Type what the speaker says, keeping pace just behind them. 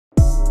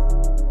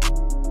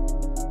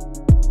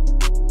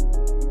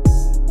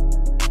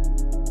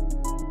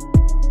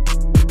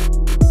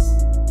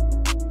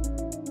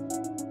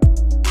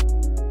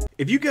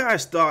if you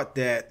guys thought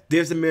that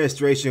this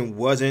administration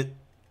wasn't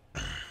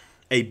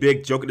a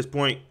big joke at this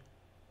point,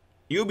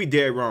 you'll be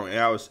dead wrong. And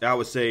I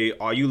would say,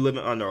 are you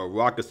living under a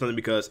rock or something?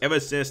 Because ever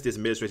since this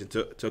administration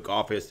took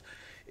office,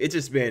 it's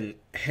just been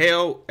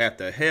hell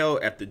after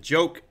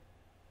joke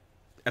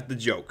after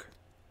joke.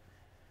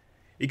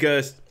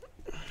 Because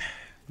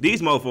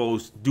these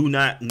mofos do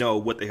not know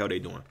what the hell they're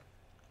doing.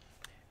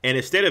 And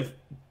instead of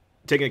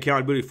taking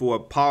accountability for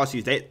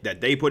policies that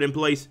they put in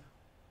place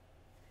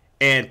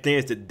and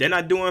things that they're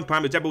not doing,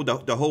 prime example,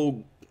 the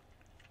whole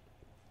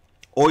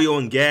oil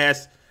and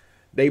gas,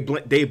 they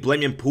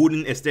blaming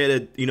Putin instead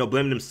of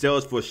blaming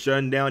themselves for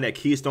shutting down that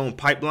Keystone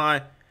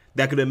pipeline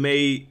that could have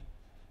made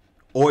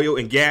oil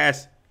and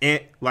gas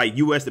and like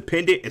U.S.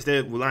 dependent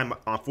instead of relying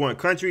on foreign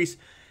countries,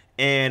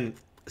 and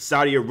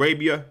Saudi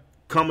Arabia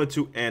coming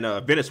to and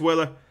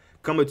Venezuela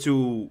coming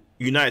to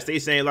United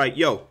States saying like,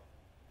 yo,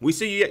 we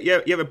see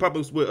you having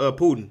problems with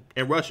Putin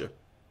and Russia,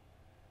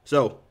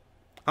 so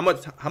how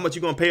much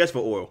you gonna pay us for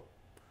oil?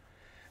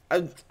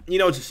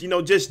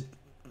 Just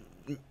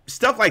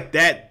stuff like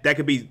that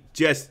could be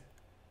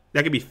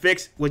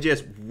fixed with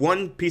just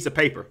one piece of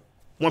paper,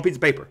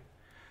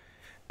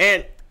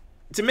 and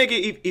to make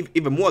it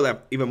even more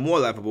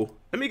laughable,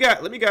 let me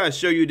guys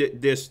show you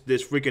this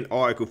freaking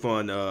article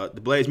from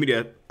the Blaze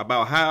Media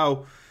about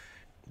how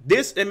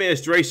this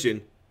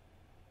administration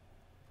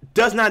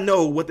does not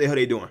know what the hell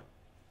they're doing,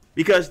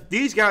 because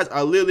these guys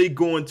are literally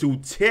going to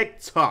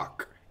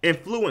TikTok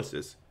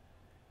influencers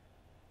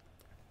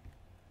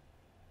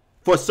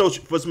for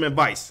some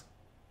advice,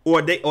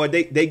 or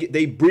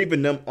they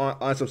briefing them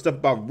on some stuff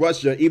about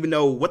Russia, even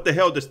though what the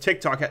hell does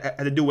TikTok have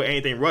to do with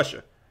anything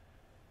Russia?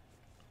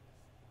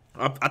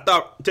 I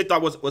thought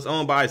TikTok was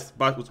owned by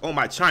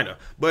China,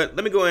 but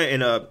let me go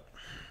ahead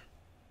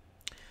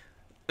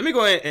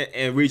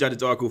and read out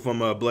this article from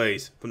the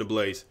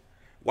Blaze.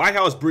 White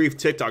House briefed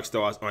TikTok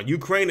stars on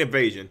Ukraine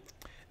invasion.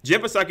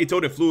 Jen Psaki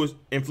told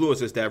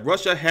influencers that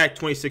Russia hacked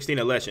 2016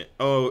 election.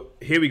 Oh,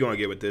 here we go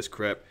again with this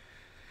crap.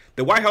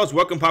 The White House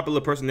welcomed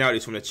popular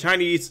personalities from the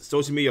Chinese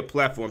social media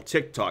platform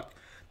TikTok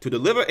to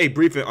deliver a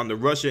briefing on the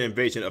Russia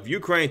invasion of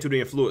Ukraine to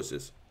the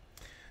influencers.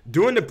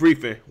 During the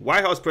briefing,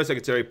 White House press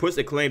secretary puts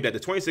a claim that the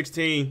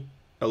 2016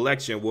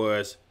 election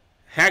was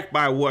hacked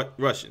by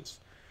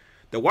Russians.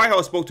 The White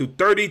House spoke to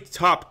 30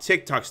 top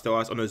TikTok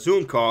stars on a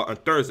Zoom call on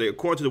Thursday,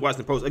 according to the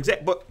Washington Post.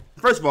 But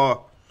first of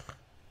all,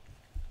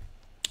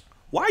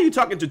 why are you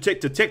talking to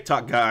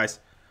TikTok guys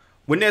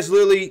when there's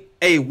literally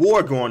a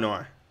war going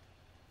on?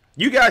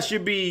 You guys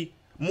should be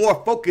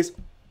more focused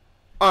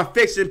on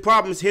fixing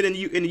problems here in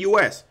the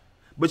U.S.,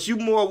 but you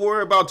more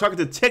worried about talking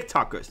to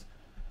TikTokers.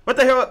 What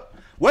the hell?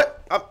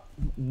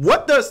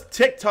 What does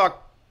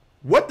TikTok?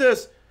 What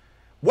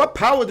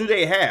power do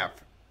they have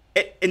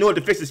in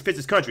order to fix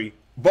this country?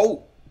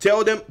 Vote?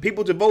 Tell them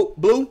people to vote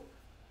blue,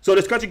 so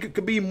this country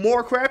could be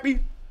more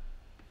crappy.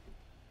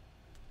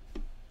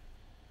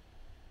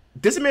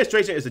 This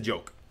administration is a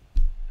joke,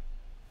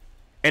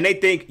 and they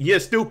think you're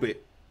stupid.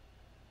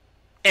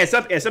 And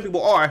some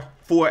people are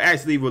for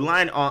actually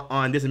relying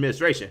on this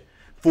administration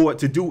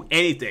to do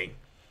anything.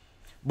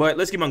 But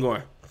let's keep on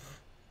going.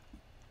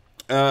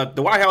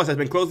 The White House has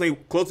been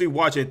closely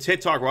watching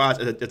TikTok rise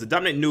as a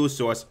dominant news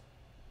source.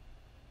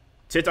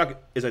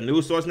 TikTok is a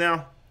news source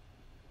now,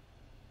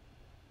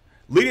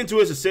 leading to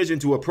its decision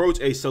to approach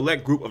a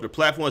select group of the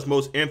platform's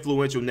most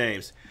influential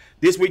names.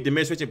 This week, the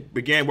administration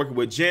began working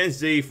with Gen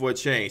Z for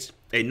Change,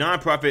 a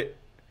nonprofit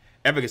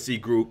advocacy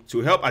group,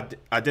 to help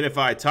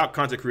identify top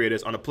content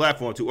creators on the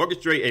platform to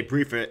orchestrate a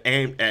briefing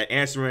aimed at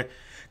answering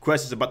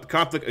questions about the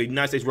conflict of the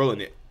United States role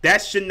in it.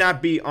 That should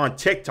not be on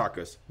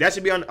TikTokers. That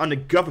should be on the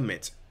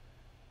government.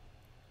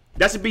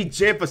 That should be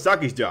Jen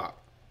Psaki's job.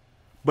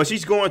 But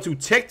she's going to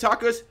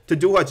TikTokers to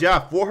do her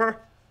job for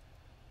her.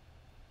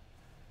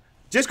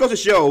 Just goes to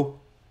show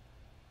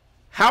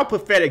how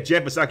pathetic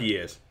Jen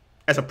Psaki is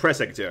as a press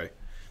secretary.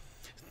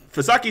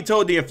 Psaki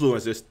told the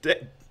influencers,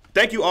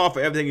 thank you all for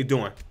everything you're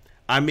doing.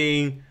 I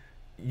mean,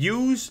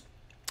 use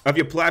of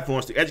your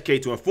platforms to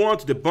educate, to inform,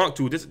 to debunk,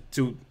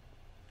 to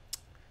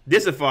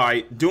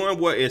disify, doing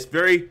what is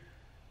very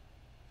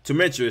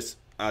tumultuous.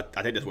 I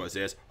think that's what it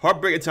says.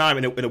 Heartbreaking time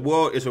in the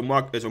world is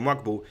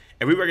remarkable,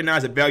 and we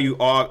recognize the value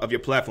of your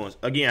platforms.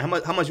 Again,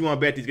 how much you want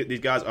to bet these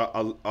guys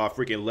are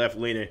freaking left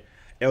leaning,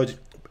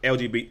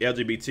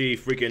 LGBT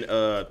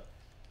freaking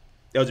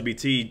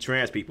LGBT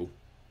trans people?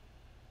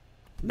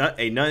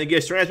 Ain't nothing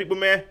against trans people,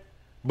 man,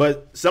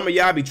 but some of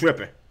y'all be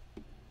tripping.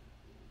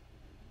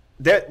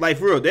 That, like,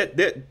 for real,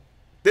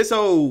 this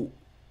whole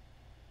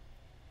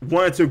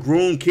wanting to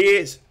groom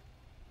kids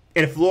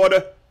in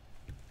Florida,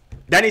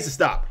 that needs to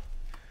stop.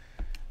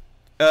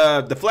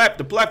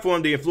 The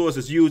platform the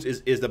influencers use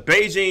is the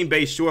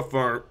Beijing-based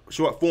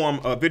short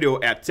form video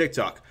app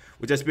TikTok,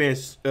 which has been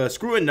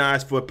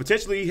scrutinized for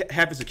potentially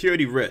having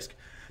security risk.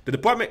 The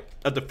Department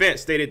of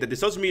Defense stated that the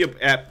social media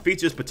app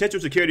features potential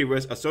security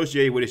risks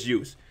associated with its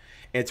use.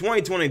 In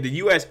 2020, the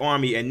U.S.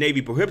 Army and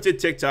Navy prohibited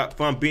TikTok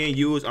from being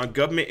used on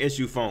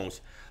government-issued phones.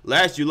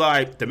 Last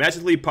July, the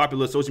massively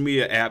popular social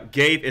media app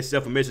gave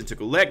itself permission to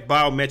collect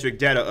biometric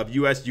data of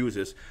U.S.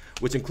 users,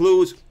 which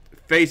includes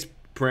face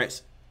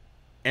prints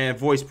and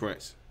voice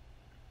prints.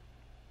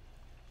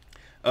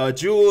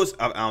 Jules,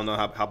 I don't know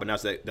how to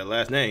pronounce that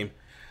last name,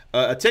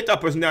 a TikTok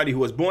personality who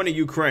was born in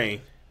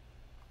Ukraine,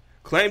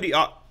 claimed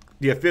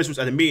the officials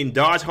at the meeting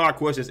dodged hard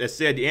questions and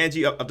said the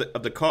energy of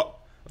the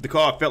call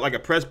felt like a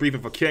press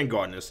briefing for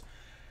kindergartners.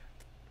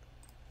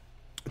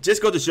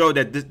 Just go to show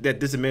that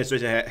this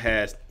administration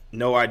has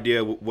no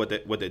idea what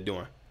they're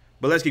doing.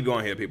 But let's keep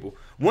going here, people.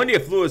 One of the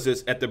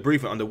influencers at the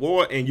briefing on the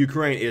war in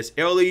Ukraine is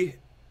Ellie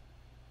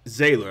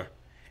Zayler,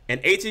 an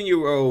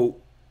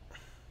 18-year-old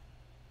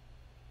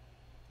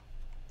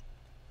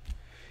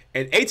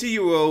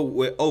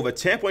with over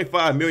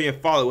 10.5 million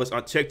followers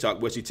on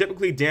TikTok, where she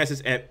typically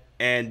dances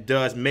and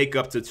does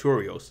makeup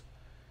tutorials.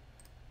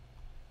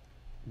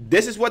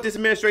 This is what this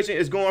administration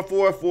is going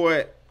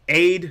for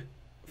aid,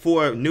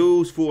 for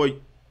news, for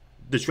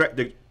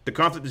the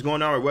conflict that's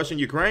going on with Russia and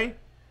Ukraine.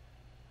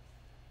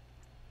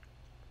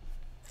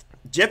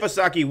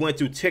 Psaki went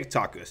to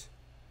TikTokers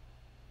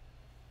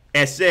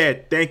and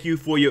said, "Thank you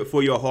for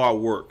your hard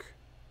work,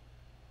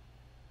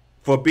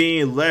 for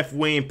being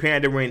left-wing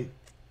pandering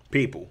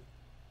people,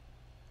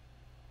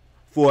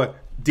 for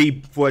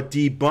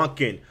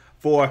debunking,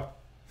 for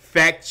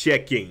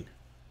fact-checking."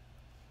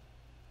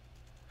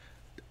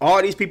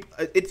 All these people,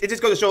 it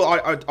just goes to show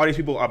all these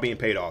people are being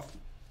paid off.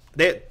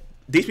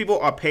 These people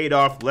are paid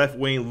off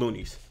left-wing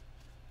loonies.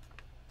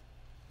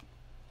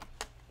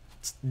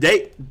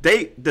 This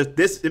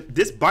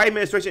Biden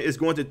administration is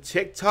going to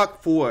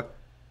TikTok for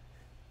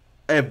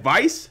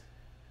advice.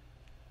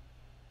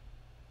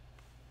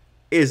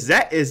 Is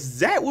that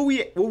where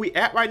we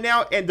at right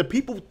now? And the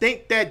people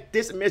think that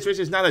this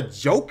administration is not a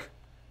joke?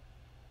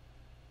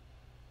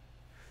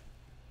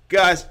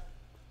 Guys,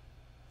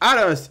 I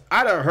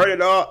done heard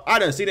it all. I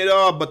done seen it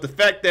all. But the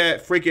fact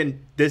that freaking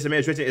this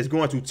administration is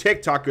going to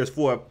TikTokers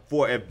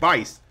for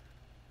advice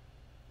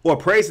or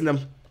praising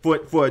them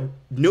for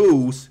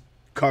news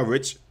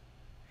coverage,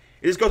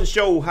 it just goes to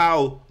show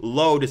how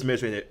low this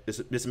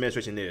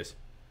administration is.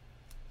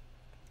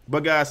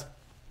 But guys,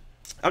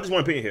 I just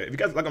want to opinion here. If you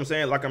guys like I'm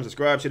saying, like, comment,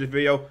 subscribe, share this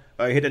video,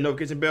 hit that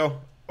notification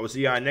bell. I will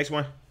see y'all in the next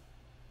one.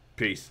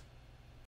 Peace.